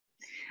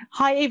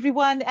Hi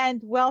everyone,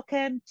 and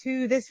welcome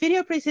to this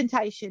video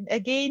presentation.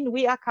 Again,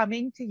 we are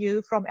coming to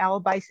you from our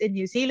base in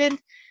New Zealand.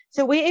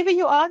 So wherever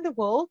you are in the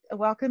world,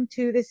 welcome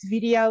to this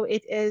video.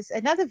 It is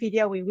another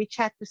video where we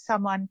chat with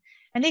someone,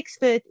 an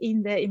expert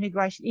in the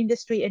immigration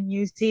industry in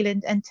New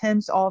Zealand in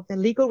terms of the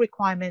legal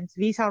requirements,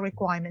 visa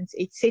requirements,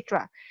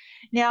 etc.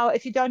 Now,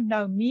 if you don't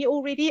know me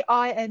already,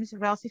 I am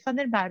Elsie van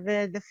der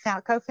Merwe,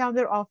 the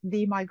co-founder of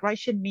the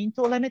Migration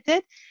Mentor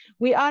Limited.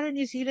 We are a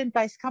New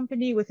Zealand-based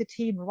company with a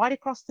team right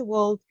across the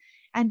world,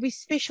 and we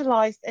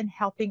specialize in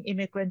helping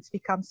immigrants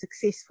become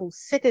successful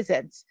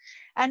citizens.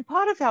 And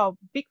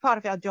big part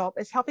of our job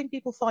is helping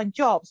people find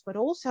jobs, but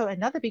also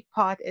another big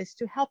part is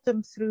to help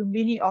them through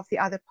many of the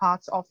other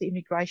parts of the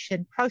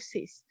immigration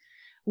process.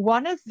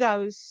 One of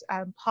those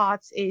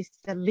parts is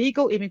the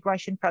legal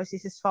immigration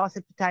process as far as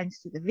it pertains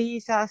to the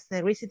visas,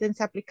 the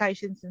residence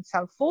applications, and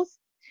so forth.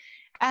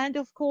 And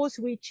of course,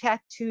 we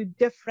chat to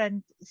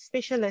different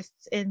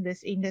specialists in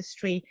this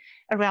industry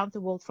around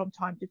the world from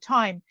time to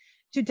time.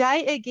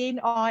 Today, again,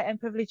 I am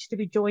privileged to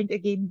be joined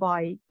again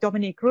by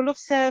Dominique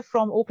Roelofse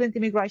from Auckland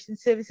Immigration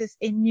Services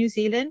in New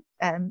Zealand.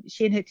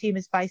 She and her team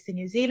is based in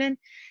New Zealand.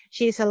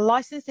 She is a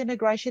licensed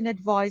immigration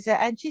advisor,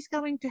 and she's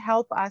going to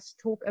help us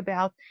talk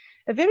about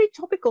a very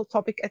topical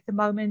topic at the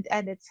moment,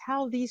 and it's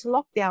how these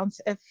lockdowns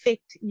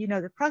affect,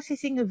 the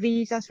processing of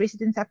visas,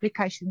 residence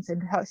applications,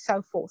 and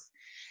so forth.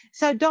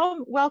 So,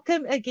 Dom,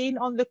 welcome again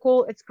on the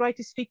call. It's great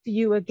to speak to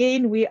you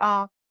again. We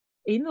are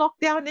in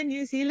lockdown in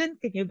New Zealand.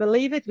 Can you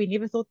believe it? We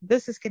never thought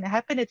this is going to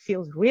happen. It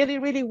feels really,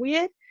 really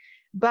weird.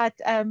 But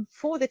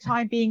for the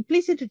time being,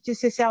 please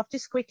introduce yourself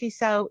just quickly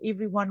so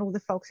everyone, all the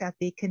folks out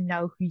there can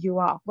know who you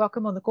are.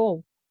 Welcome on the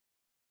call.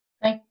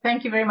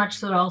 Thank you very much,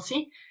 Sir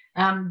Elsie.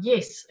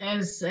 Yes,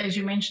 as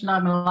you mentioned,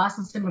 I'm a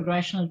licensed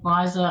immigration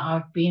advisor.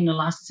 I've been a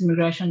licensed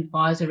immigration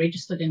advisor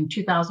registered in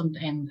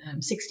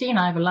 2016.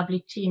 I have a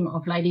lovely team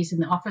of ladies in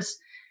the office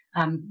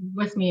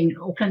with me in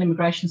Auckland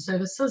Immigration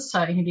Services.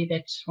 So anybody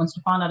that wants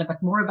to find out a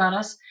bit more about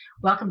us,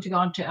 welcome to go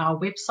onto our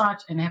website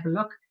and have a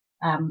look.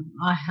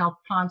 I help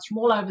clients from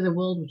all over the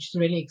world, which is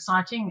really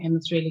exciting, and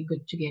it's really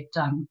good to get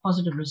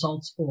positive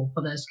results for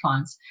those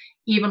clients,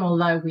 even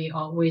although we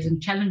are always in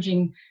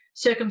challenging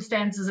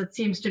circumstances, it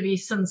seems to be,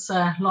 since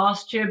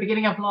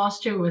beginning of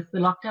last year with the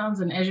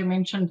lockdowns. And as you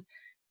mentioned,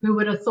 who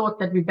would have thought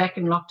that we're back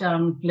in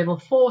lockdown level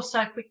 4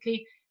 so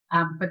quickly?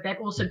 But that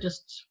also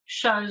just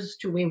shows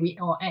to where we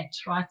are at,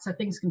 right? So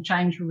things can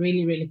change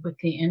really, really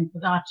quickly and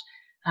without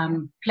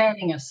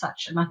planning as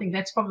such. And I think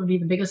that's probably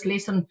the biggest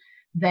lesson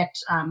that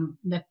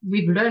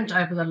we've learned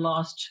over the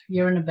last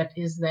year and a bit,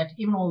 is that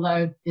even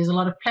although there's a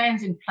lot of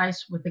plans in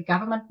place with the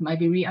government,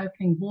 maybe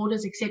reopening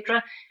borders,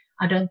 etc.,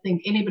 I don't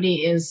think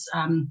anybody is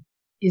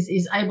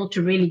able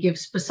to really give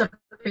specific,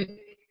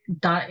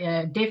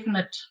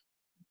 definite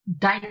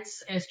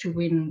dates as to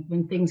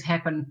when things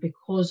happen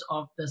because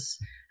of this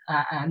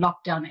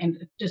lockdown. And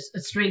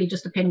it's really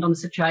just dependent on the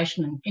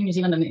situation in New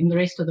Zealand and in the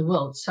rest of the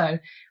world. So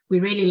we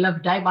really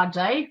live day by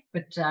day,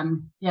 but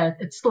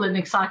it's still an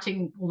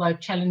exciting, although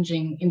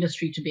challenging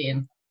industry to be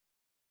in.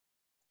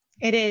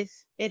 It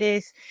is. It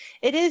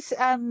is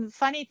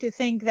funny to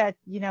think that,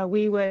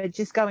 we were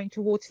just going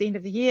towards the end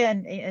of the year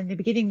and the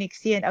beginning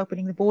next year and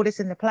opening the borders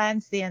and the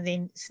plans there, and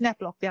then snap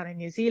lockdown in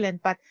New Zealand.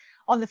 But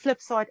on the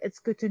flip side, it's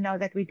good to know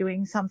that we're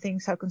doing something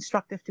so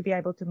constructive to be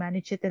able to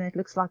manage it, and it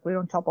looks like we're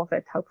on top of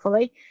it,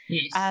 hopefully.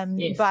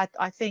 Yes. But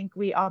I think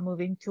we are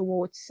moving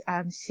towards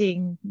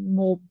seeing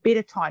more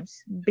better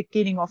times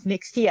beginning of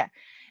next year.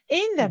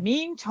 In the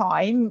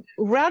meantime,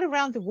 right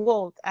around the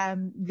world,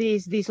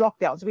 there's these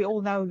lockdowns. We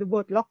all know the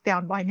word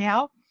lockdown by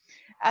now.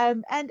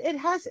 And it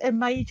has a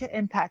major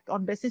impact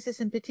on businesses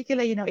in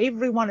particular.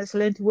 Everyone has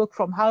learned to work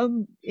from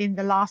home in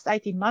the last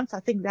 18 months. I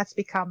think that's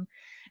become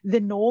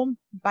the norm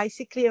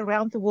basically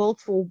around the world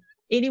for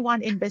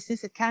anyone in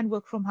business that can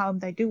work from home.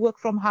 They do work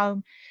from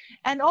home.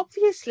 And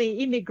obviously,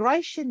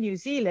 Immigration New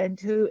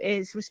Zealand, who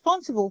is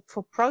responsible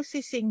for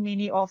processing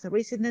many of the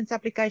residence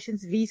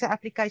applications, visa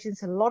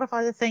applications, and a lot of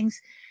other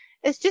things,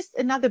 it's just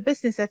another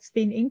business that's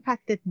been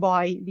impacted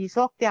by these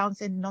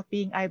lockdowns and not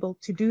being able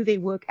to do their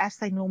work as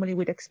they normally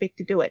would expect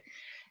to do it.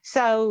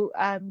 So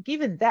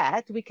given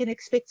that, we can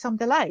expect some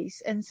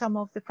delays in some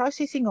of the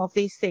processing of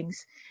these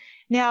things.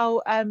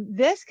 Now,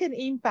 this can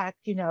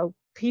impact,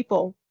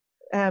 people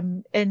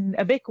in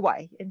a big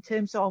way in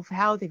terms of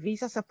how the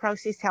visas are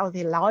processed, how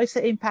their lives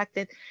are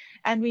impacted.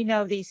 And we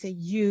know there's a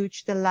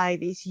huge delay,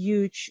 there's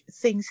huge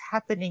things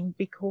happening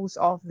because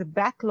of the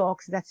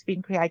backlogs that's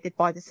been created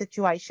by the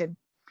situation.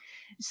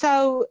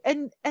 So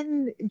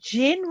in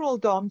general,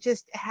 Dom,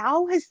 just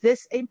how has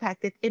this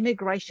impacted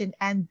immigration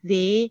and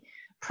their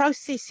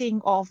processing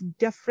of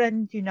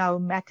different,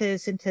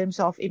 matters in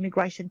terms of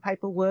immigration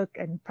paperwork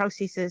and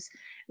processes?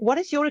 What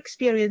is your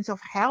experience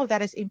of how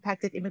that has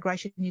impacted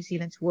Immigration New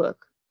Zealand's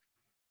work?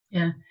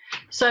 Yeah.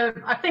 So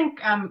I think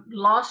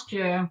last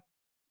year,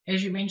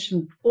 as you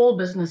mentioned, all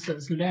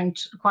businesses learned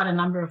quite a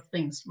number of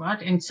things,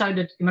 right? And so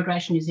did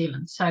Immigration New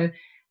Zealand. So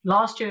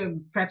last year,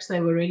 perhaps they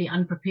were really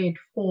unprepared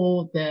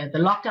for the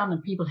lockdown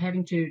and people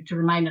having to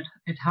remain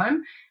at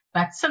home.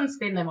 But since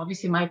then, they've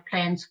obviously made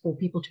plans for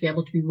people to be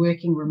able to be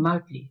working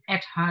remotely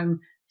at home,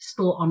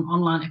 still on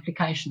online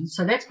applications.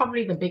 So that's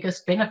probably the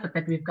biggest benefit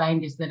that we've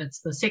gained, is that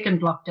it's the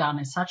second lockdown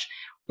as such,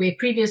 where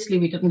previously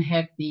we didn't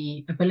have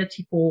the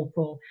ability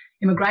for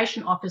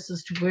immigration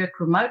officers to work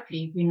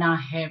remotely. We now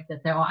have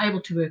that. They are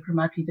able to work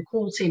remotely. The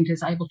call center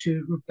is able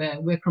to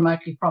work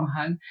remotely from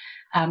home.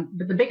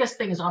 But the biggest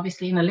thing is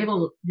obviously in a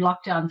level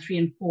lockdown 3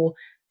 and 4,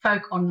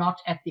 folk are not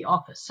at the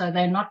office. So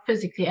they're not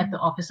physically at the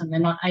office, and they're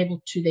not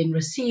able to then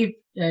receive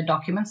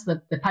documents,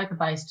 the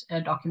paper-based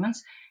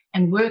documents,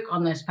 and work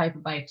on those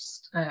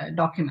paper-based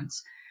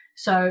documents.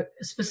 So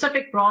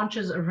specific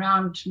branches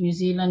around New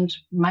Zealand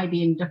may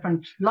be in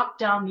different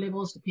lockdown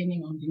levels,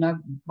 depending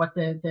on, what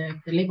the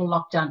level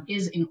lockdown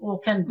is in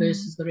Auckland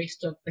versus the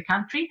rest of the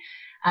country.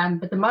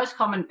 But the most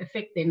common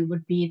effect then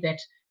would be that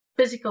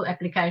physical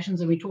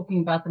applications, and we're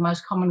talking about the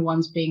most common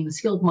ones being the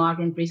skilled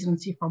migrant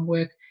residency from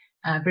work,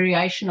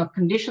 variation of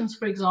conditions,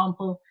 for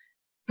example,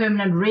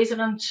 permanent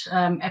resident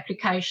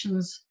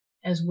applications,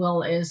 as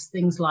well as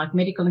things like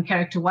medical and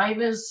character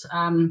waivers,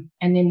 and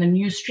then the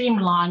new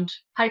streamlined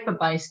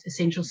paper-based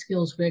essential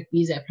skills work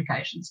visa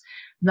applications.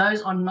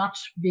 Those are not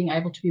being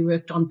able to be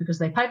worked on because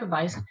they're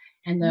paper-based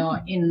and they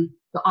are in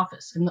the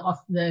office, and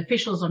the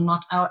officials are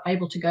not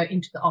able to go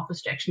into the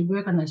office to actually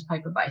work on those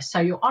paper-based.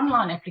 So your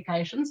online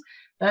applications,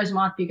 those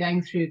might be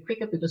going through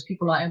quicker because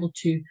people are able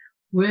to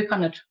work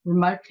on it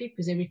remotely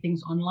because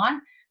everything's online,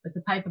 but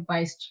the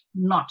paper-based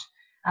not.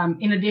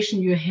 In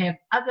addition, you have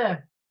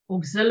other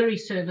auxiliary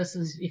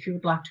services, if you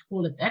would like to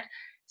call it that,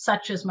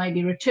 such as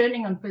maybe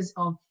returning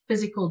of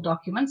physical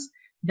documents.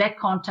 That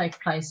can't take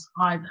place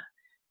either.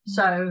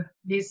 So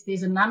there's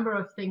a number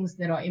of things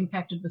that are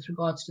impacted with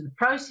regards to the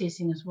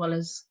processing, as well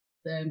as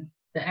the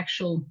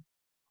actual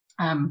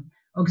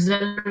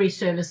auxiliary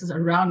services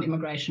around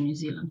Immigration New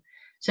Zealand.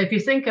 So if you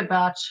think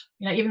about,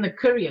 even the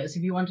couriers,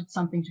 if you wanted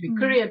something to be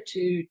couriered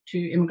to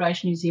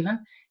Immigration New Zealand,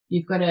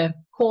 you've got to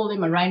call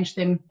them, arrange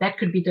them. That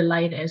could be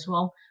delayed as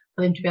well,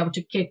 for them to be able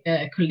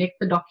to collect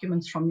the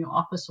documents from your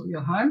office or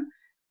your home,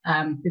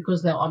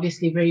 because they're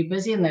obviously very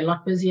busy, and they're a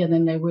lot busier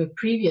than they were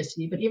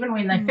previously. But even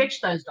when they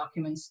fetch those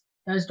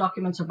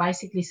documents are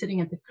basically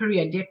sitting at the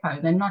courier depot.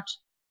 They're not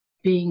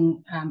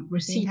being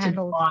receipted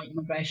by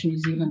Immigration New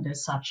Zealand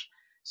as such.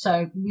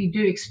 So we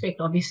do expect,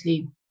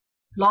 obviously,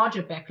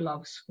 larger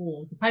backlogs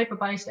for the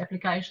paper-based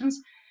applications.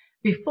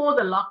 Before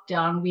the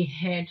lockdown,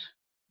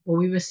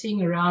 we were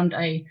seeing around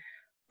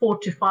 4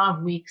 to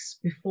 5 weeks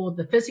before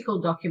the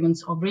physical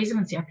documents of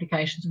residency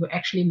applications were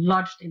actually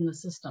lodged in the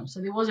system.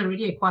 So there was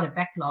already quite a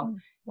backlog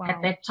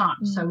at that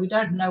time. So we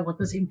don't know what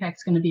this impact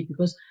is going to be,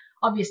 because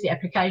obviously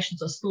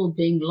applications are still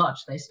being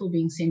lodged. They're still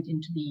being sent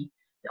into the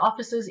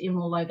offices, even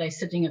although they're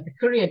sitting at the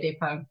courier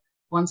depot.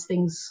 Once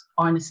things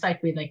are in a state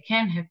where they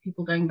can have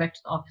people going back to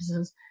the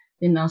offices,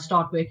 then they'll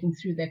start working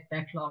through that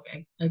backlog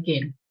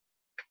again.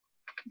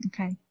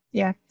 Okay.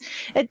 Yeah,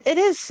 it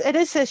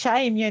is a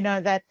shame,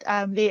 that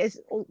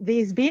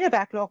there's been a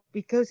backlog,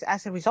 because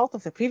as a result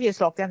of the previous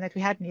lockdown that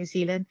we had in New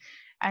Zealand,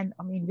 and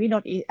I mean, we're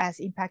not as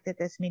impacted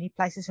as many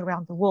places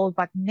around the world,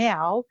 but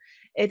now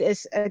it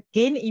is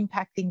again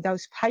impacting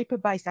those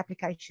paper-based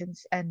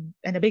applications in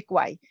a big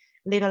way,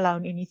 let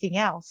alone anything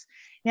else.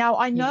 Now,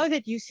 I know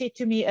that you said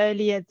to me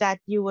earlier that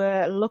you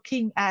were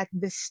looking at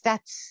the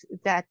stats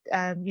that,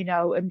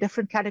 in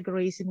different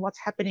categories and what's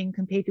happening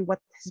compared to what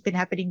has been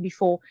happening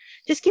before.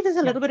 Just give us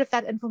a little bit of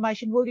that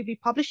information. Will you be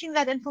publishing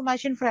that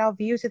information for our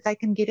viewers that they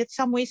can get it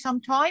somewhere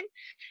sometime?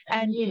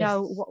 And,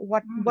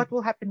 what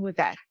will happen with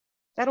that?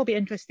 That'll be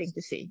interesting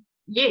to see.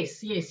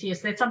 Yes.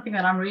 That's something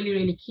that I'm really,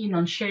 really keen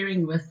on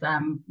sharing with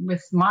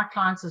my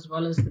clients, as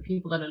well as the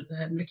people that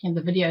are looking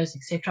at the videos,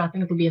 etc. I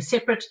think it'll be a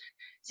separate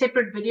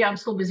video. I'm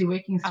still busy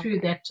working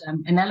through that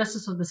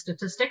analysis of the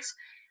statistics.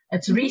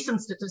 It's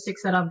recent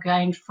statistics that I've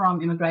gained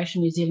from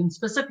Immigration New Zealand,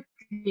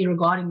 specifically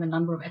regarding the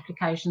number of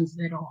applications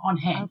that are on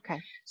hand.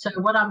 So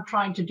what I'm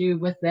trying to do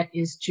with that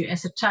is to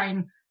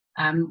ascertain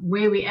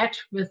where we're at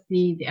with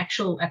the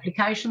actual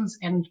applications,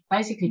 and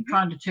basically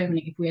try and determine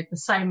if we're at the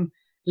same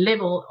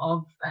level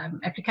of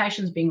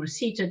applications being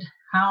receipted,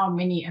 how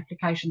many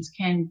applications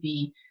can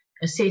be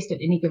assessed at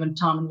any given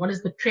time, and what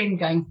is the trend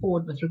going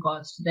forward with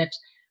regards to that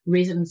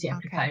residency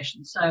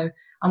application. So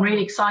I'm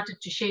really excited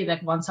to share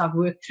that once I've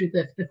worked through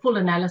the full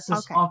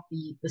analysis of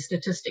the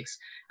statistics.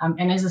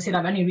 And as I said,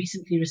 I've only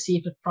recently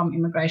received it from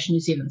Immigration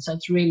New Zealand, so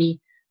it's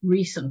really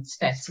recent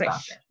stats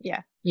about that.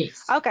 Yeah.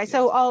 Yes. Okay.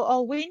 So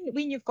I'll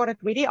when you've got it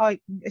ready, I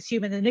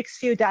assume in the next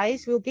few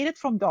days, we'll get it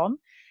from Dom.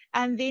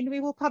 And then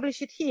we will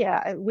publish it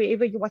here,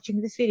 wherever you're watching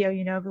this video,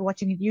 if you're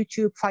watching it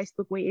YouTube,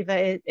 Facebook, wherever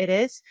it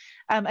is.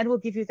 And we'll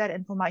give you that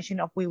information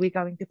of where we're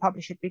going to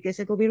publish it,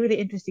 because it will be really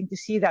interesting to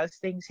see those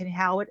things and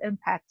how it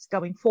impacts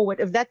going forward.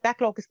 If that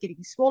backlog is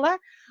getting smaller,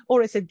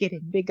 or is it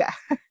getting bigger?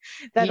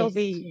 That'll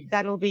be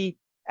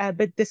a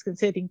bit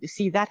disconcerting to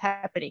see that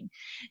happening.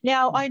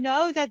 Now, I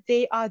know that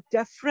there are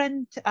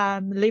different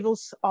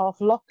levels of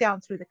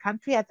lockdown through the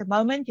country at the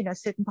moment. You know,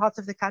 certain parts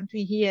of the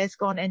country here has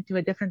gone into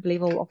a different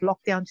level of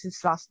lockdown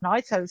since last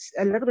night. So it's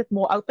a little bit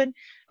more open.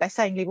 They're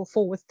saying level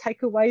 4 with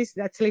takeaways.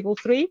 That's level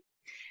 3.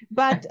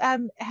 But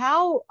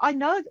how I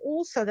know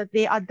also that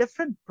there are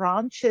different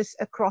branches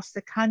across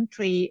the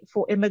country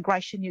for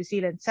Immigration New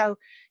Zealand. So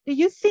do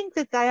you think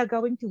that they are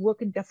going to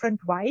work in different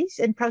ways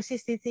and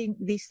process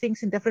these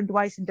things in different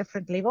ways in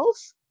different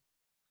levels?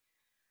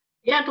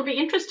 Yeah, it'll be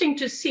interesting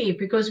to see,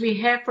 because we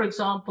have, for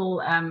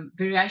example,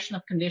 variation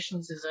of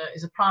conditions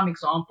is a prime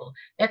example.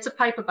 That's a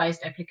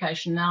paper-based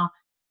application. Now,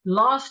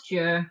 last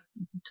year,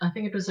 I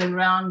think it was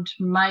around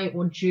May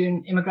or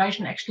June,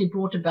 Immigration actually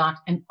brought about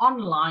an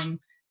online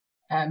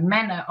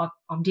manner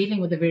of dealing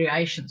with the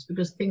variations,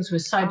 because things were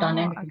so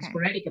dynamic and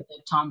sporadic at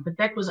that time. But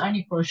that was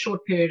only for a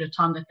short period of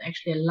time that they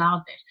actually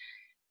allowed that.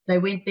 They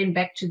went then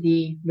back to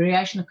the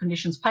variation of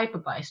conditions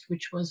paper-based,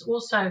 which was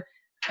also,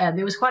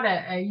 there was quite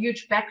a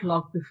huge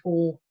backlog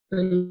before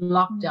the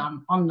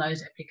lockdown on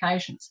those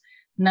applications.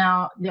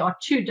 Now, there are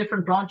 2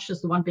 different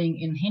branches, the one being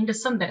in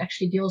Henderson that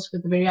actually deals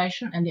with the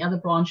variation, and the other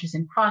branch is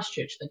in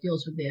Christchurch that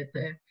deals with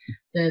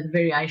the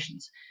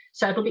variations.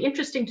 So it'll be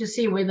interesting to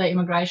see whether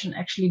Immigration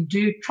actually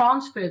do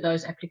transfer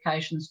those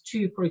applications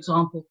to, for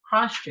example,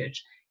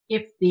 Christchurch,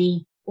 if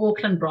the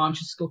Auckland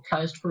branch is still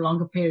closed for a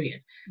longer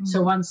period.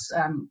 So once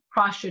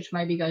Christchurch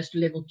maybe goes to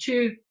level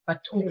 2,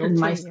 but Auckland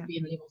may still be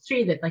in level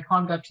 3, that they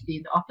can't go to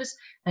the office,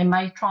 they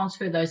may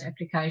transfer those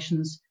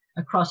applications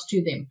across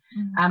to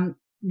them.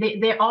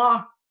 There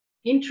are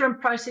interim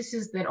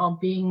processes that are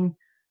being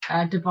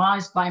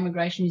devised by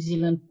Immigration New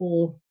Zealand,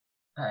 for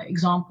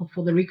example,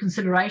 for the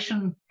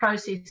reconsideration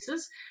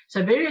processes.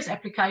 So various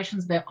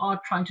applications that are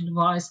trying to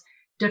devise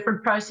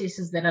different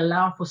processes that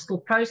allow for still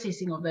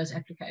processing of those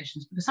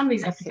applications, because some of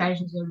these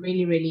applications are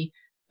really, really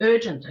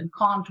urgent and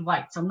can't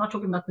wait. So I'm not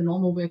talking about the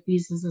normal work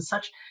visas as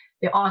such.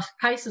 There are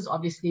cases,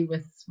 obviously,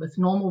 with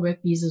normal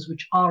work visas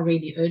which are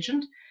really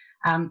urgent.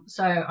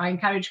 So I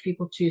encourage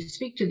people to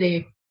speak to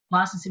their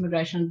licensed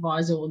immigration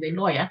advisor or their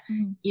lawyer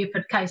if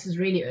a case is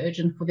really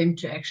urgent, for them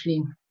to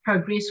actually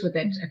progress with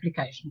that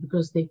application,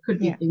 because there could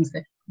be things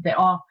that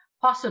are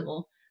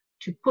possible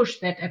to push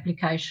that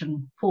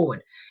application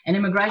forward. And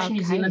Immigration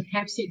New Zealand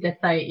have said that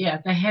they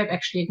have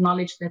actually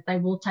acknowledged that they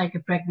will take a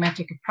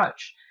pragmatic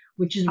approach,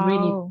 which is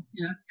really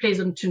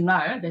pleasant to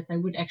know that they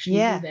would actually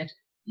do that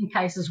in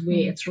cases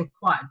where it's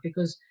required,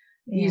 because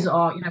these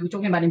are, we're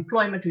talking about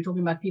employment, we're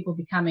talking about people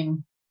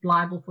becoming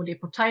liable for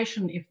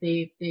deportation if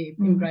their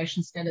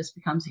immigration status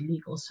becomes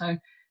illegal. So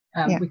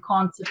we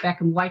can't sit back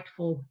and wait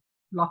for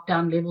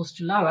lockdown levels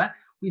to lower.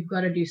 We've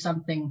got to do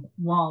something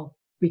while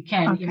we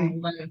can,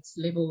 even though it's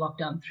level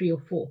lockdown 3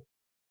 or 4.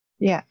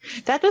 Yeah,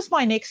 that was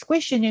my next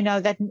question,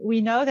 that we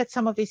know that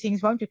some of these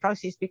things won't be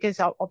processed because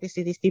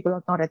obviously these people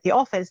are not at the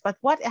office. But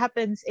what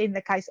happens in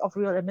the case of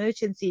real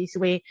emergencies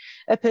where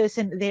a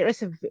person, there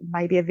is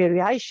maybe a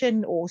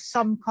variation or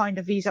some kind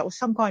of visa or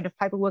some kind of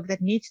paperwork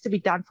that needs to be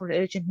done for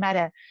an urgent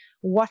matter?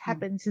 What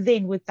happens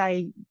then? Would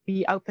they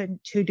be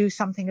open to do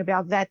something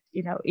about that,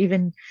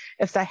 even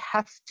if they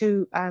have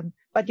to?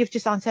 But you've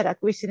just answered that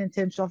question in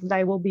terms of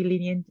they will be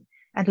lenient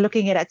and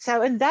looking at it.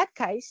 So in that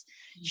case,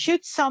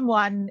 should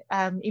someone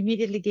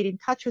immediately get in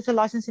touch with a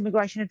licensed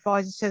immigration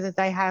advisor so that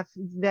they have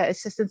the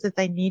assistance that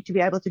they need to be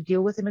able to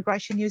deal with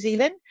Immigration New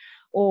Zealand?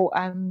 Or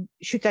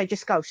should they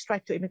just go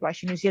straight to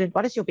Immigration New Zealand?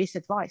 What is your best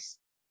advice?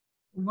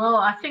 Well,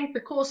 I think the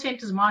call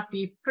centers might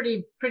be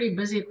pretty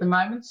busy at the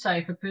moment. So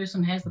if a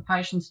person has the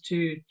patience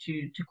to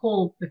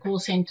call the call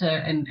center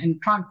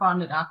and try and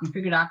find it out and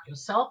figure it out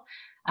yourself,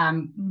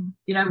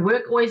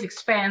 work always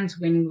expands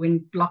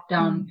when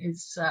lockdown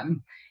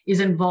is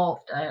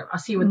involved. I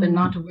see with the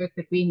amount of work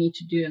that we need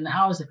to do and the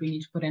hours that we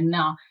need to put in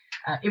now,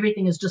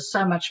 everything is just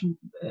so much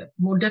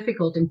more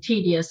difficult and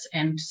tedious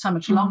and so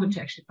much longer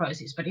to actually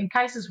process. But in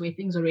cases where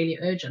things are really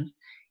urgent,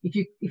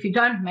 if you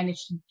don't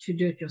manage to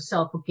do it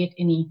yourself or get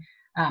any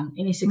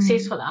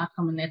successful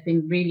outcome in that,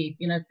 then really,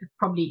 it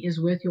probably is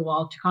worth your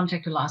while to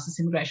contact a licensed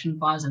immigration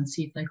advisor and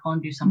see if they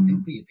can't do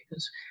something for you,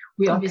 because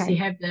we obviously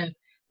have the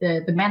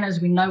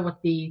manners, we know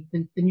what the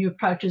new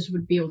approaches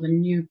would be or the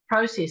new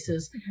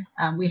processes.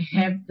 We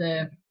have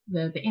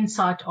the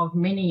insight of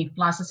many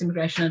licensed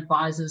immigration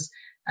advisors,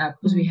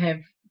 because we have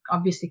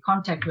obviously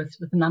contact with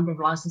a number of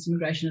licensed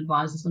immigration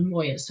advisors and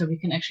lawyers, so we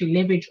can actually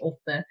leverage off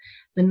the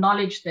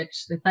knowledge that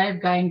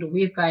they've gained or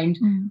we've gained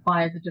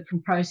via the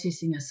different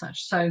processing as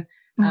such. So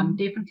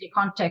definitely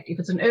contact, if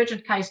it's an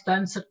urgent case,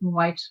 don't sit and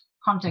wait,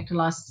 contact a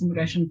licensed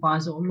immigration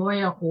advisor or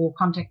lawyer, or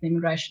contact the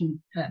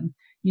Immigration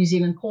New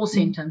Zealand call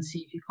center and see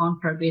if you can't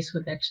progress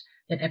with that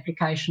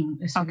application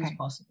as soon as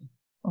possible.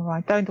 All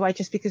right. Don't wait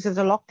just because of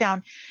the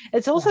lockdown.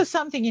 It's also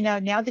something,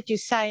 now that you're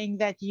saying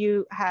that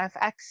you have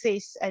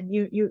access and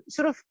you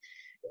sort of,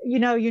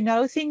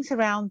 things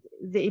around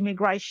the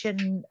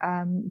immigration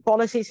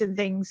policies and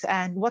things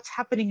and what's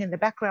happening in the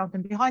background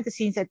and behind the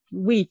scenes that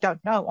we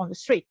don't know on the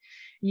street.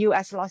 you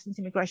as licensed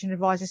immigration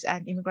advisors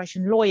and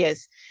immigration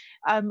lawyers.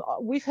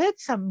 We've heard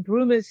some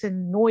rumors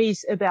and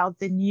noise about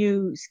the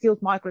new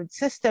skilled migrant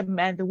system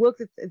and the work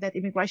that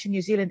Immigration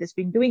New Zealand has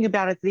been doing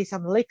about it. There's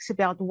some leaks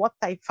about what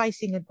they're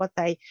facing and what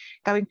they're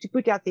going to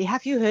put out there.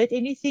 Have you heard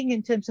anything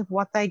in terms of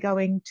what they're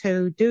going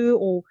to do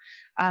or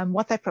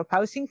what they're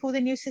proposing for the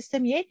new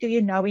system yet? Do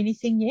you know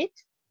anything yet?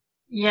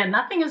 Yeah,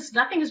 nothing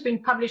has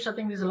been published. I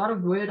think there's a lot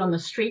of word on the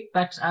street,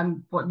 but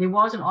there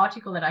was an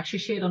article that I actually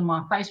shared on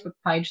my Facebook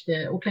page,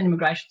 the Auckland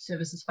Immigration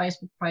Services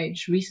Facebook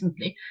page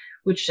recently,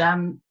 which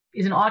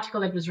is an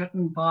article that was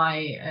written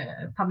by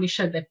a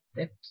publisher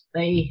that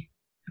they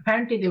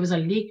apparently there was a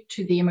leak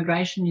to the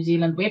Immigration New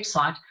Zealand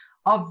website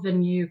of the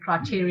new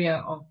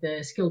criteria of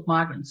the skilled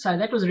migrants. So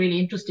that was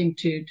really interesting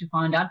to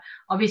find out.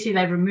 Obviously,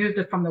 they removed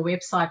it from the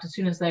website as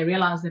soon as they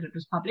realized that it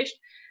was published.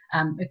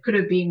 It could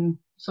have been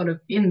sort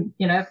of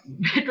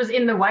it was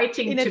in the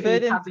waiting to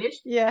be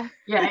published. Yeah,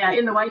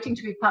 in the waiting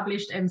to be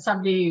published, and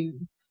somebody,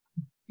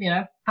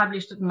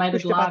 published it and made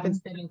it live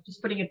instead of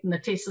just putting it in the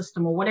test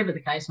system or whatever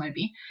the case may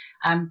be.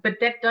 But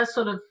that does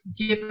sort of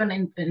give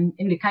an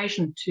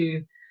indication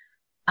to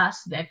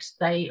us that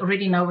they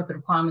already know what the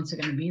requirements are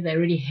going to be. They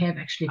already have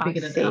actually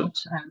figured it out.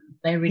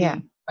 They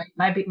really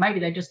maybe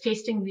they're just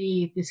testing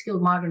the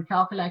skilled migrant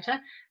calculator,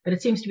 but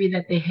it seems to be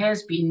that there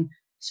has been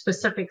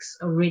specifics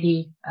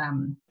already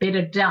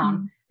bedded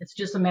down. It's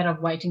just a matter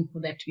of waiting for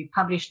that to be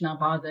published now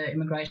by the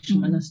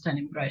Immigration Minister and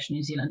Immigration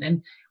New Zealand.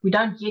 And we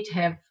don't yet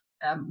have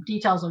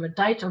details of a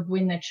date of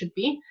when that should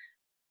be.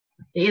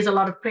 There is a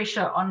lot of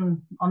pressure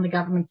on the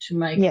government to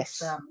make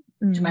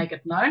to make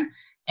it known,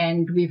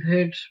 and we've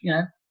heard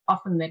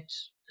often that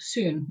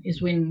soon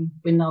is when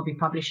they'll be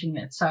publishing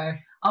that. So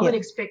I would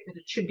expect that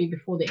it should be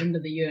before the end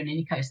of the year in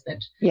any case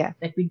that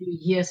we do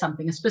hear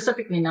something, and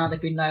specifically now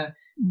that we know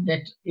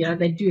that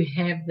they do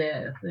have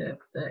the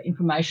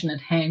information at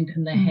hand,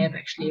 and they have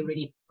actually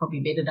already probably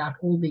bedded out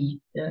all the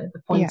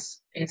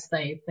points as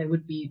they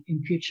would be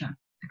in future,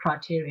 the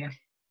criteria.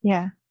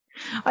 Yeah.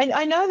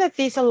 I know that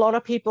there's a lot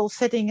of people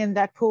sitting in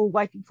that pool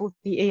waiting for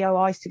the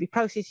EOIs to be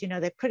processed.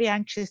 They're pretty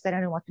anxious. They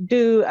don't know what to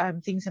do.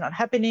 Things are not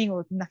happening,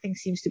 or nothing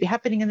seems to be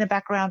happening in the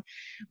background.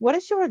 What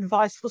is your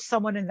advice for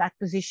someone in that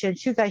position?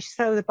 Should they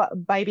throw the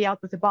baby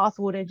out with the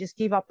bathwater and just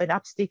give up and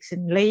up sticks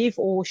and leave,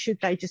 or should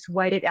they just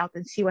wait it out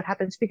and see what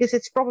happens? Because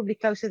it's probably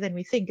closer than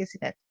we think,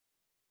 isn't it?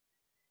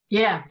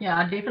 Yeah,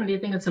 I definitely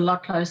think it's a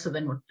lot closer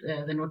than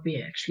what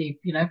we actually,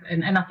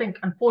 and I think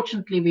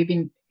unfortunately we've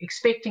been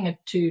expecting it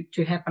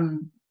to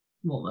happen.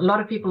 Well, a lot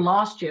of people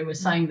last year were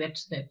saying that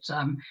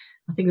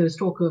I think there was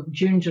talk of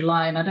June,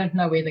 July, and I don't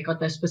know where they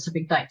got those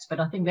specific dates, but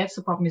I think that's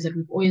the problem, is that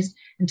we've always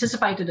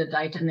anticipated a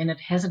date and then it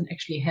hasn't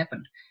actually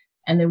happened.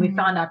 And then we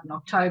found out in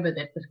October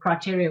that the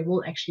criteria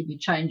will actually be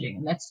changing,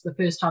 and that's the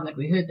first time that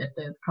we heard that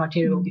the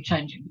criteria will be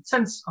changing. But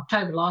since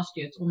October last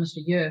year, it's almost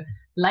a year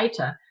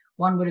later,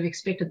 one would have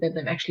expected that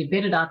they've actually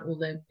vetted out all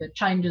the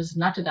changes,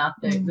 nutted out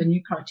the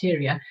new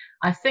criteria.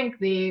 I think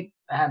it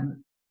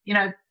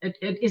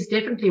is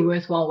definitely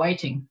worthwhile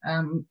waiting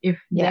if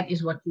that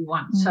is what you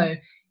want. So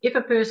if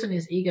a person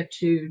is eager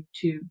to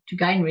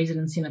gain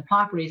residency and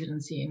apply for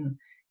residency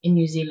in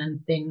New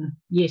Zealand, then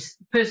yes,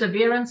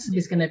 perseverance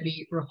is going to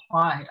be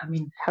required. I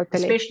mean,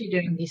 especially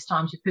during these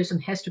times, a person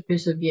has to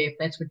persevere if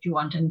that's what you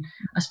want. And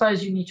I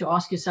suppose you need to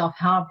ask yourself,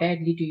 how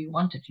badly do you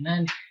want it?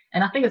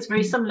 And I think it's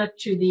very similar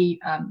to the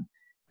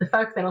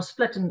folk that are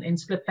split in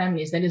split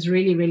families. That is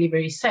really, really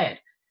very sad,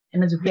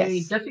 and it's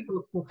very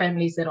difficult for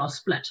families that are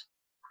split.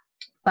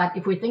 But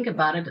if we think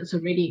about it, it's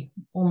already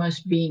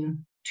almost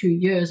been 2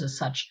 years as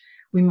such.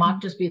 We might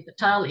just be at the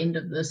tail end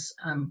of this,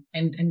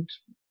 and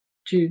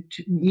you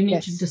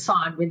need to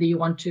decide whether you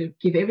want to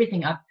give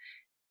everything up,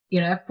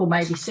 for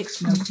maybe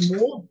 6 months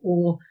more,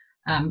 or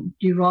do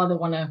you rather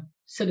want to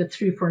sit it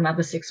through for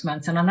another 6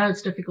 months? And I know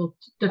it's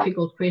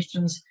difficult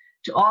questions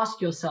to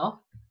ask yourself,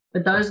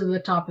 but those are the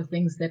type of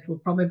things that will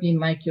probably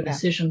make your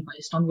decision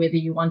based on whether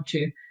you want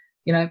to,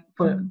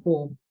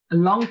 for a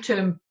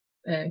long-term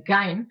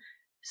gain,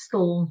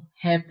 still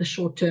have the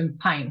short-term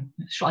pain.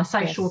 I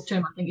say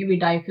short-term, I think every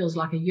day feels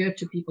like a year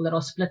to people that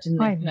are split in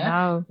with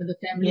the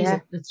families.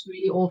 It's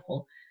really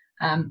awful.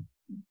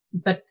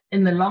 But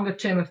in the longer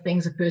term of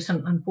things, a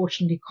person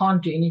unfortunately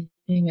can't do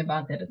anything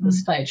about that at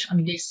this stage,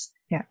 unless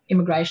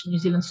Immigration New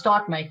Zealand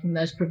start making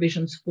those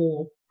provisions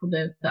for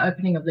the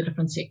opening of the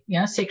different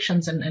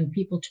sections and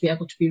people to be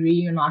able to be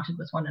reunited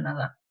with one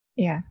another.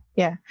 Yeah.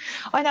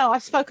 I know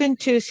I've spoken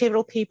to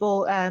several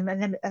people and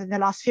then in the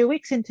last few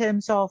weeks in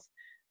terms of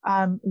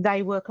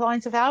they were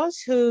clients of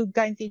ours who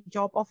gained the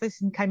job offers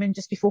and came in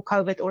just before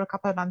COVID or a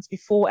couple of months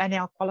before, and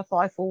now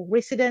qualify for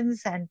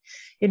residence and,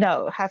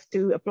 have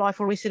to apply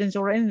for residence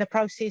or in the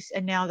process.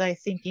 And now they're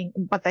thinking,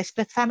 but they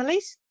split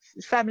families.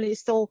 Family is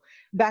still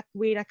back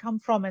where they come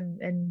from,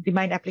 and the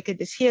main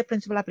applicant is here,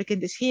 principal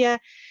applicant is here,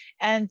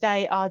 and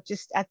they are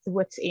just at the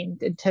wit's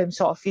end in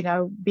terms of,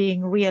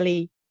 being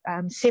really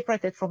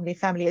separated from their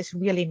family is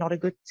really not a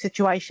good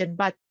situation.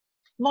 But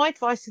my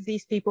advice to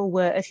these people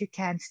were, if you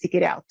can, stick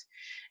it out.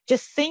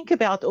 Just think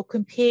about or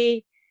compare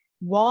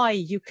why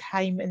you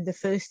came in the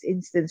first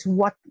instance,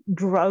 what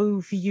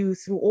drove you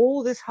through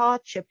all this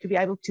hardship to be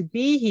able to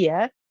be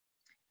here.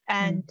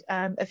 And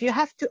if you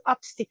have to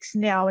up sticks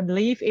now and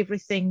leave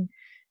everything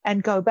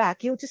and go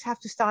back, you'll just have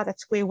to start at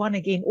square one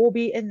again, or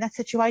be in that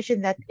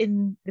situation that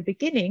in the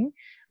beginning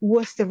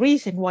was the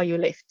reason why you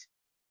left.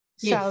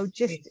 So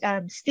just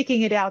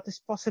sticking it out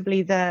is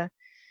possibly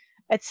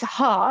it's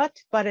hard,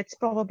 but it's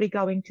probably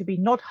going to be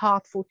not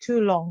hard for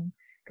too long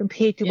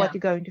compared to what you're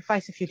going to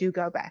face if you do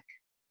go back.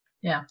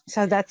 Yeah.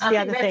 So that's the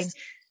other thing.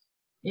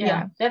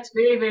 Yeah, that's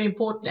very, very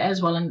important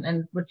as well.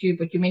 And what you're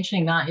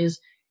mentioning now is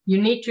you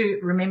need to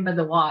remember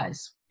the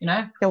whys, you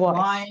know,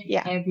 why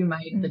have you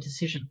made the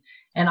decision?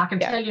 And I can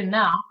tell you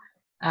now,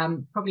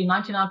 probably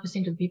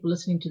 99% of people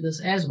listening to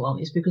this as well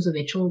is because of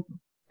their children.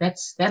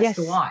 That's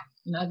the why.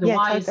 You know, the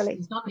why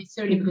is not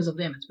necessarily because of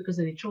them. It's because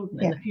of their children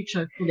and the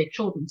future for their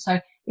children. So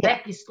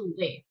that is still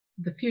there.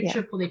 The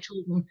future for their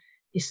children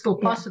is still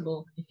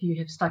possible if you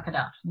have stuck it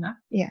out, you know?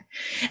 Yeah.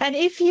 And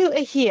if you are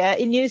here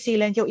in New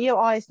Zealand, your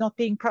EOI is not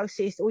being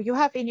processed, or you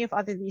have any of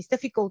other these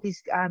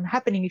difficulties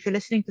happening, if you're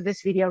listening to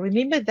this video,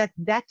 remember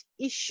that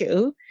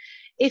issue,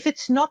 if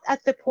it's not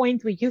at the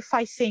point where you're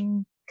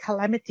facing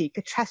calamity,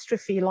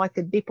 catastrophe, like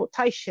a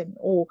deportation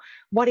or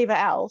whatever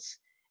else,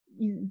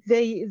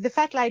 the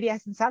fat lady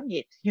hasn't sung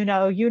yet. You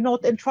know, you're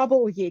not in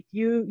trouble yet.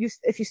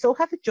 If you still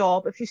have a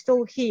job, if you're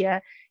still here,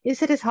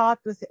 yes, it is hard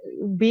with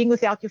being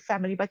without your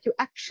family, but you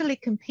actually,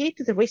 compared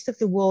to the rest of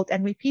the world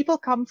and where people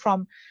come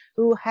from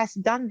who has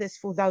done this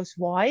for those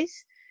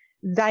whys,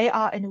 they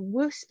are in a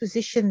worse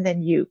position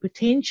than you,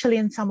 potentially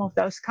in some of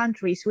those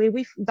countries where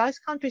those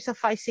countries are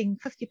facing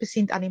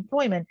 50%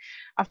 unemployment.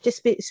 I've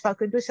just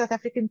spoken to a South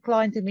African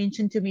client who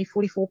mentioned to me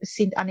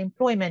 44%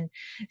 unemployment,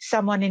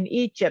 someone in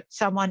Egypt,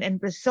 someone in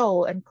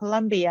Brazil and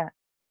Colombia.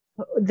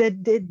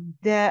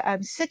 The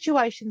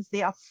situations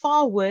there are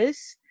far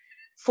worse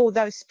for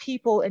those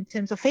people in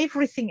terms of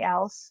everything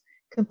else,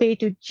 compared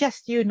to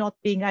just you not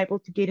being able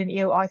to get an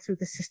EOI through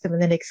the system in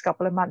the next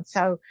couple of months.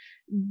 So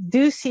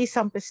do see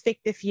some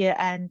perspective here,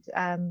 and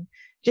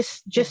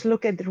just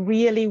look at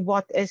really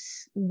what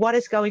is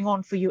going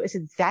on for you. Is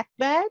it that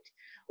bad,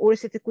 or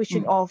is it a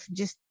question of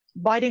just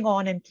biting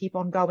on and keep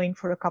on going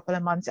for a couple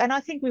of months? And I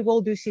think we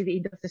will see the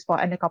end of this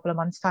in a couple of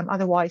months' time.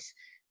 Otherwise,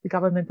 the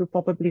government will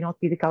probably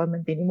not be the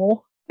government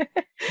anymore.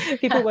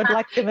 People would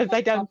like them if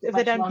they don't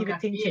give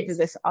attention to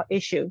this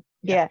issue.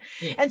 Yeah.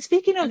 And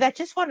speaking of that,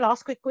 just one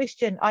last quick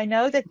question. I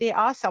know that there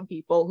are some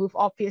people who've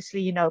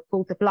obviously, you know,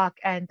 pulled the plug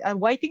and are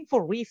waiting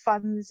for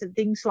refunds and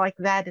things like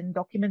that, and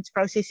documents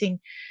processing.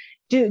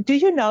 Do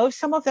you know if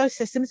some of those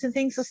systems and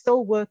things are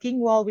still working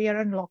while we are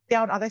in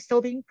lockdown? Are they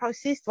still being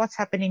processed? What's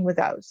happening with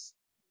those?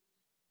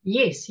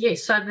 Yes.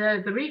 So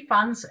the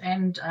refunds,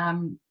 and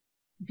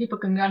people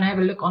can go and have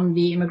a look on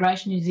the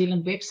Immigration New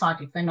Zealand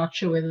website if they're not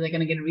sure whether they're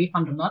going to get a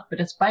refund or not. But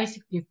it's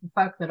basically for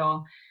folk that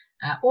are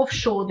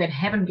offshore that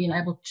haven't been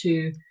able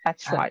to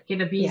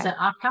get a visa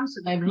outcome.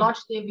 So they've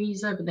lodged their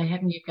visa, but they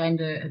haven't yet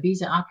gained a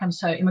visa outcome.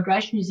 So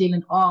Immigration New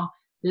Zealand are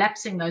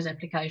lapsing those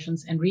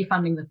applications and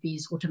refunding the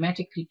fees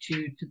automatically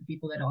to the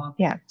people that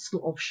are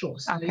still offshore.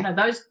 So, you know,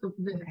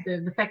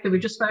 the fact that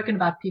we've just spoken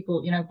about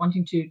people, you know,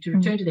 wanting to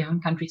return to their home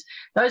countries,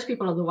 those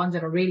people are the ones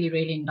that are really,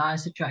 really in dire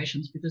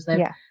situations, because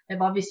they've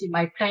obviously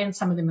made plans.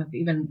 Some of them have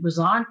even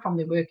resigned from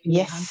their work in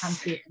their home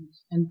country,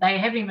 and they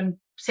haven't even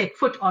set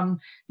foot on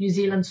New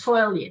Zealand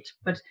soil yet.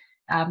 But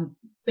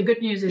the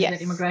good news is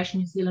that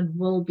Immigration New Zealand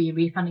will be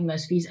refunding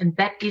those fees, and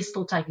that is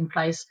still taking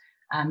place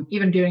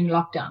even during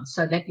lockdown.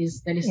 So that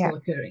is still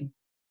occurring.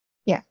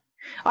 Yeah.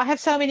 I have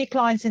so many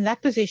clients in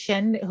that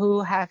position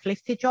who have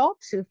left their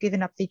jobs, who've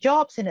given up their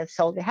jobs and have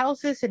sold their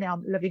houses, and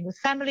now living with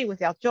family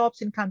without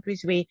jobs in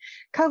countries where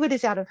COVID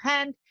is out of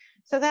hand.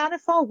 So they're in a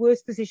far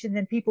worse position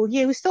than people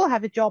here who still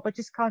have a job but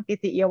just can't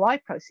get the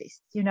EOI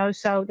processed, you know.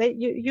 So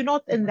you're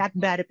not in that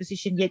bad a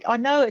position yet. I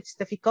know it's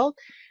difficult,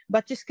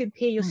 but just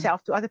compare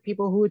yourself to other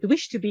people who would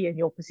wish to be in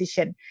your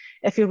position.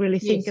 If you really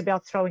think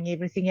about throwing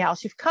everything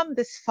else, you've come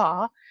this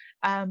far,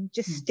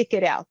 just stick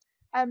it out.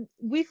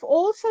 We've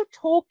also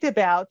talked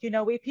about, you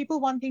know, where people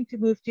wanting to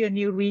move to a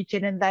new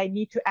region and they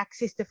need to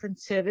access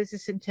different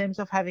services in terms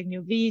of having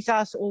new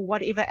visas or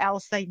whatever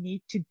else they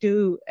need to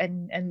do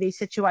in their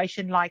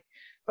situation, like,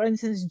 for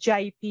instance,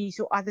 JPs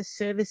or other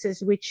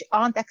services which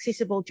aren't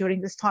accessible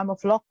during this time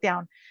of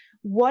lockdown.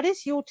 What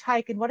is your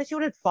take and what is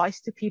your advice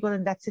to people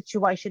in that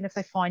situation if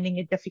they're finding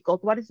it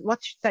difficult?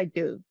 What should they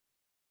do?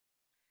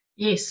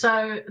 Yes,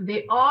 so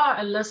there are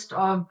a list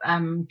of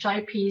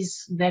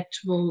JPs that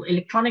will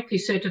electronically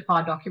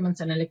certify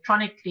documents and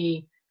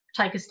electronically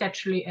take a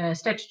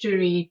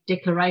statutory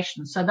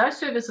declaration. So those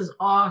services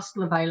are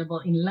still available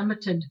in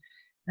limited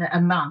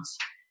amounts.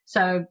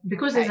 So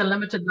because there's a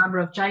limited number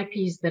of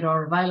JPs that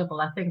are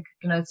available, I think,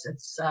 you know,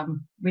 it's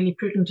really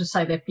prudent to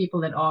say that people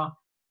that are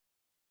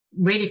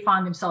really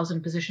find themselves in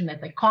a position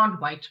that they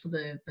can't wait for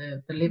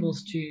the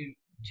levels to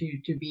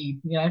be,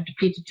 you know,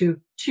 depleted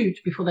to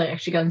before they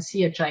actually go and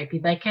see a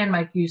JP, they can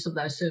make use of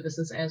those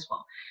services as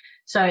well.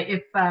 So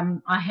if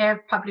I have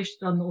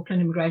published on the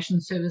Auckland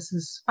Immigration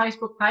Services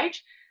Facebook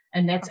page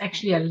And that's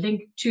actually a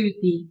link to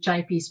the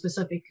JP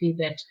specifically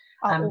that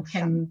awesome.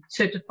 can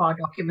certify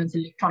documents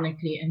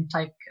electronically and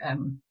take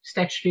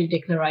statutory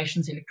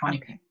declarations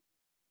electronically.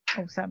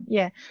 Awesome.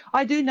 Yeah,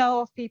 I do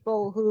know of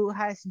people who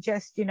has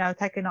just,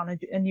 taken on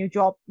a new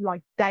job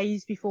like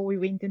days before we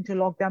went into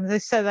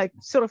lockdown. So like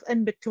sort of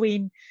in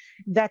between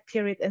that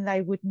period, and they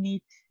would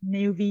need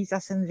new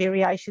visas and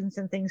variations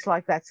and things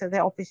like that. So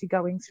they're obviously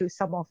going through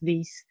some of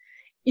these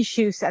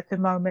issues at the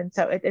moment.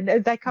 So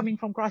and they're coming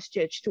from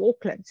Christchurch to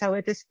Auckland. So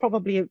it is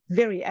probably a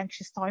very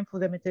anxious time for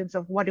them in terms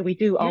of what do we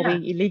do? Are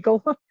we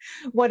illegal?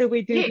 What do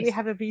we do? Yes. Do we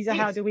have a visa?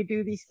 Yes. How do we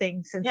do these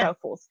things and so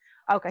forth?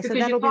 Okay, Because so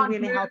that'll be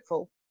really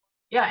helpful.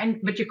 Yeah,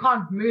 but you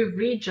can't move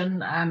region.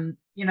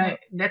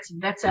 That's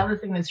the other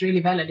thing that's really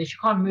valid is you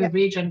can't move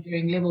region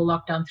during level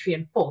lockdown 3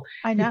 and 4.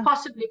 I know.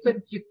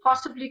 You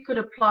possibly could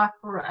apply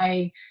for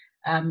a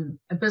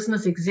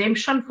business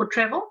exemption for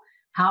travel.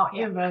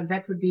 However,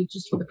 that would be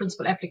just for the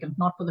principal applicant,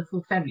 not for the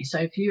full family. So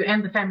if you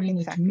and the family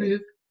need to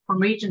move from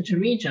region to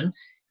region,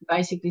 you're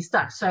basically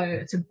stuck. So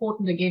it's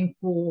important again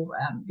for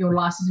your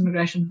licensed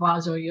immigration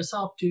advisor or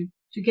yourself to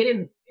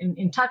get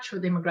in touch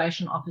with the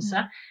immigration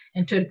officer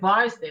and to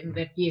advise them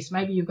that, yes,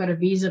 maybe you've got a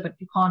visa, but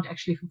you can't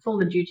actually fulfill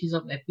the duties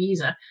of that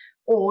visa,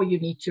 or you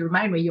need to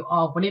remain where you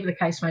are, whatever the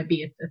case may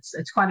be.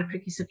 It's quite a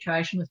tricky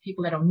situation with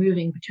people that are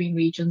moving between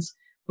regions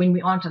when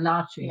we aren't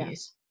allowed to,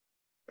 yes.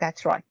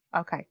 That's right.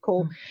 Okay,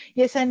 cool.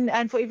 Yes,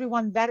 and for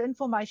everyone, that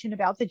information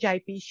about the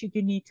JP, should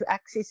you need to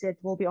access it,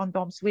 will be on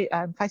Dom's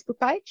Facebook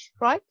page,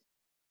 right?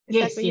 Is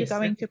that where you're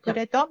going to put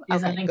it, Dom?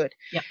 Okay, good.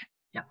 Yep.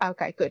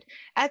 Okay, good.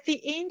 At the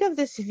end of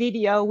this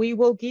video, we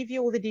will give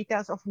you all the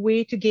details of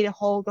where to get a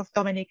hold of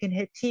Dominic and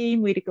her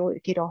team, where to go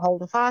get a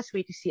hold of us,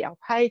 where to see our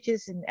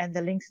pages and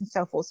the links and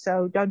so forth.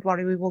 So don't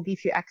worry, we will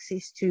give you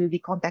access to the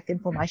contact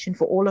information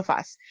for all of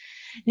us.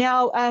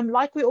 Now,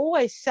 like we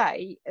always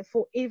say,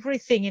 for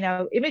everything,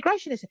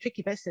 immigration is a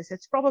tricky business.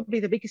 It's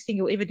probably the biggest thing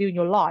you'll ever do in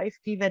your life,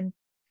 given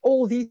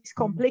all these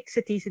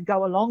complexities that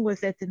go along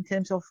with it in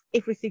terms of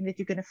everything that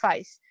you're going to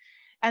face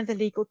and the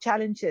legal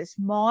challenges.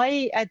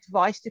 My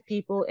advice to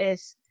people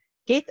is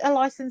get a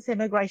licensed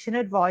immigration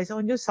advisor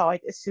on your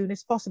side as soon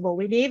as possible.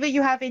 Whenever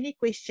you have any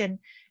question,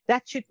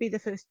 that should be the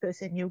first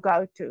person you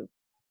go to.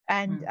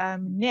 And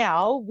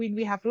now, when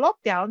we have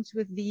lockdowns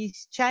with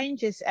these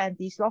changes and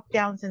these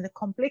lockdowns and the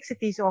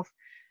complexities of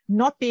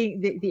not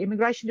being the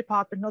immigration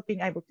department not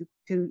being able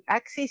to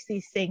access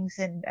these things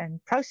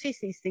and process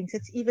these things,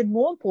 it's even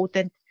more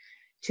important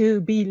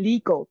to be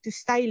legal, to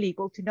stay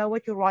legal, to know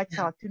what your rights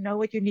are, to know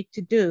what you need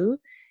to do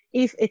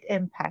if it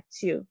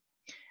impacts you.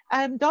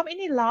 Dom,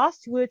 any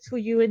last words for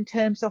you in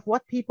terms of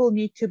what people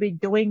need to be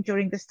doing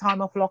during this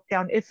time of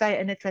lockdown, if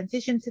they're in a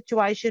transition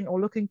situation or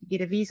looking to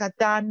get a visa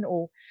done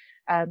or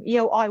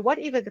EOI,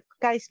 whatever the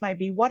case may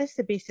be? What is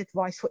the best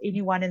advice for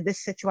anyone in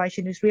this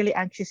situation who's really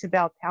anxious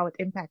about how it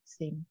impacts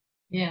them?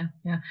 Yeah.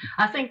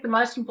 I think the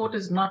most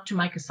important is not to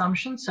make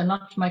assumptions. So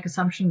not to make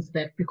assumptions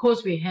that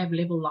because we have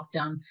level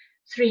lockdown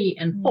 3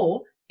 and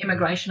 4,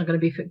 immigration are going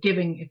to be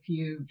forgiving if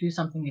you do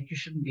something that you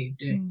shouldn't be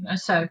doing.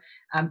 So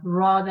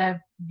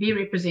rather be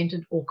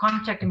represented or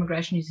contact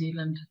Immigration New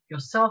Zealand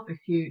yourself if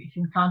you're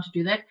inclined to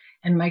do that,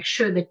 and make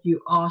sure that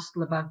you are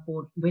still above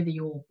board, whether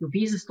your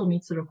visa still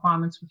meets the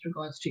requirements with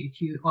regards to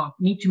if you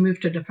need to move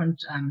to a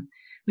different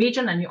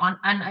region and you're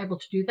unable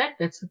to do that.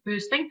 That's the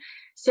first thing.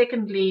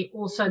 Secondly,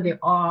 also there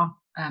are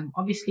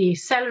obviously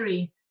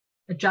salary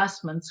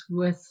adjustments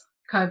with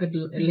COVID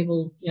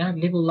level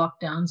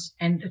lockdowns,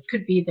 and it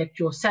could be that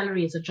your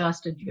salary is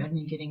adjusted. You're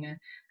only getting a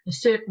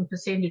certain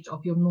percentage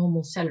of your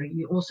normal salary.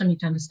 You also need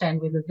to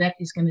understand whether that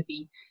is going to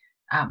be,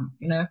 is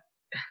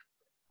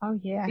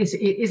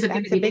it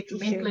going to be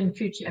detrimental in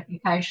future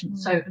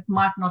applications? So it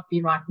might not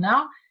be right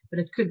now, but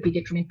it could be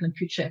detrimental in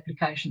future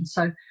applications.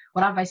 So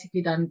what I've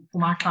basically done for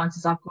my clients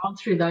is I've gone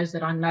through those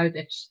that I know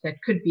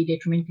that could be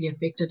detrimentally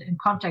affected and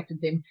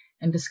contacted them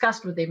and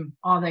discussed with them,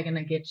 are they going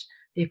to get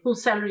their full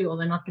salary or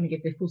they're not going to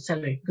get their full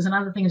salary? Because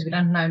another thing is we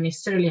don't know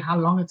necessarily how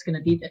long it's going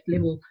to be. That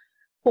level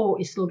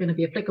 4 is still going to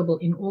be applicable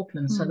in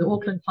Auckland. So the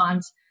Auckland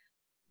clients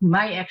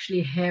may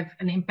actually have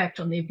an impact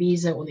on their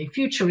visa or their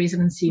future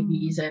residency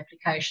visa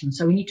application.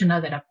 So we need to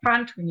know that up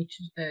front. We need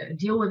to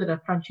deal with it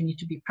up front. You need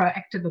to be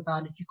proactive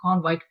about it. You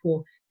can't wait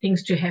for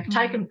things to have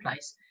taken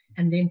place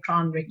and then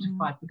try and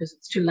rectify it, because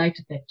it's too late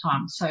at that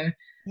time. So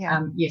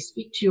yes,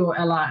 speak to your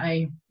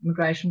LIA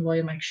immigration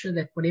lawyer. Make sure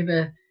that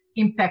whatever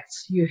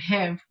impacts you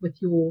have with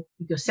your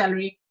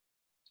salary,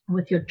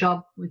 with your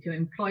job, with your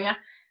employer,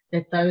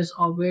 that those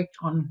are worked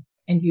on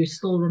and you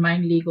still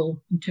remain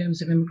legal in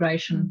terms of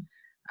immigration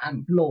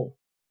law.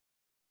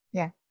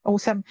 Yeah,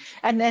 awesome.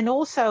 And then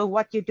also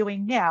what you're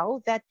doing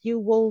now, that it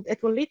will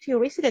lead to your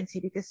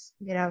residency, because,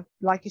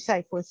 like you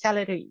say, for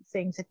salary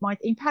things, it might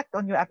impact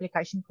on your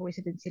application for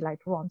residency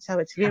later on. So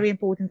it's very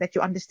important that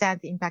you understand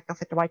the impact of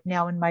it right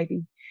now and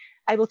maybe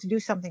able to do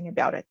something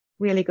about it.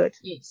 Really good.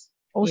 Yes.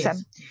 Awesome.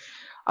 Yes.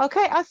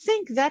 Okay, I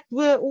think that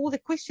were all the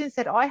questions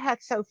that I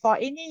had so far.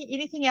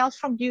 Anything else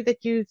from you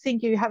that you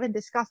think you haven't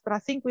discussed? But I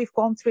think we've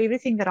gone through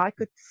everything that I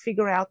could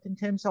figure out in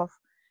terms of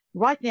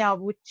right now,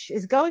 which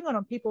is going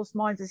on people's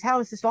minds, is how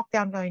is this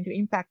lockdown going to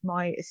impact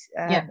my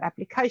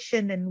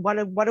application, and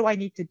what do I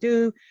need to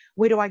do?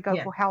 Where do I go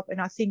for help? And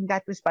I think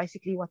that was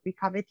basically what we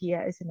covered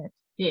here, isn't it?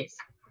 Yes.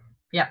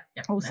 Yeah.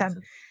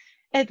 Awesome.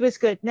 It was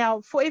good. Now,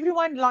 for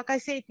everyone, like I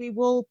said, we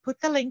will put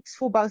the links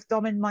for both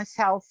Dom and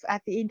myself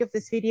at the end of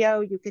this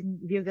video. You can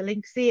view the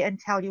links there and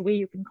tell you where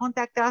you can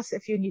contact us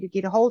if you need to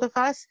get a hold of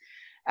us.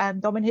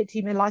 Dom and her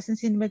team are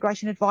licensed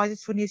immigration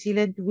advisors for New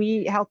Zealand.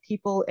 We help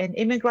people in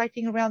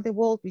immigrating around the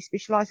world. We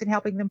specialize in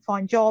helping them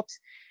find jobs.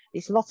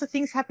 There's lots of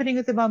things happening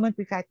at the moment.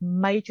 We've had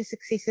major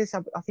successes.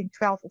 I think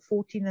 12 or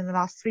 14 in the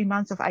last 3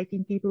 months of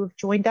 18 people who've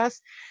joined us.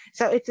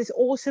 So it is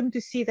awesome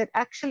to see that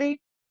actually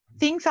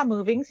things are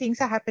moving,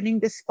 things are happening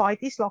despite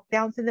these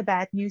lockdowns and the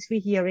bad news we're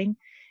hearing.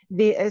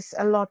 There is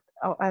a lot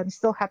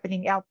still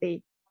happening out there.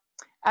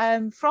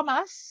 From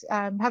us,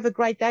 have a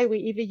great day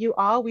wherever you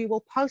are. We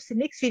will post the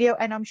next video,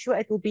 and I'm sure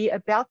it will be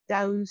about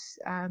those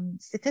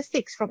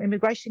statistics from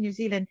Immigration New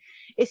Zealand,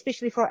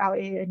 especially for our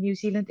New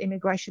Zealand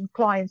immigration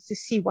clients, to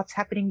see what's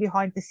happening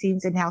behind the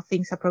scenes and how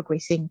things are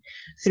progressing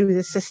through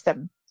the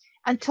system.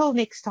 Until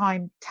next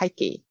time, take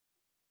care.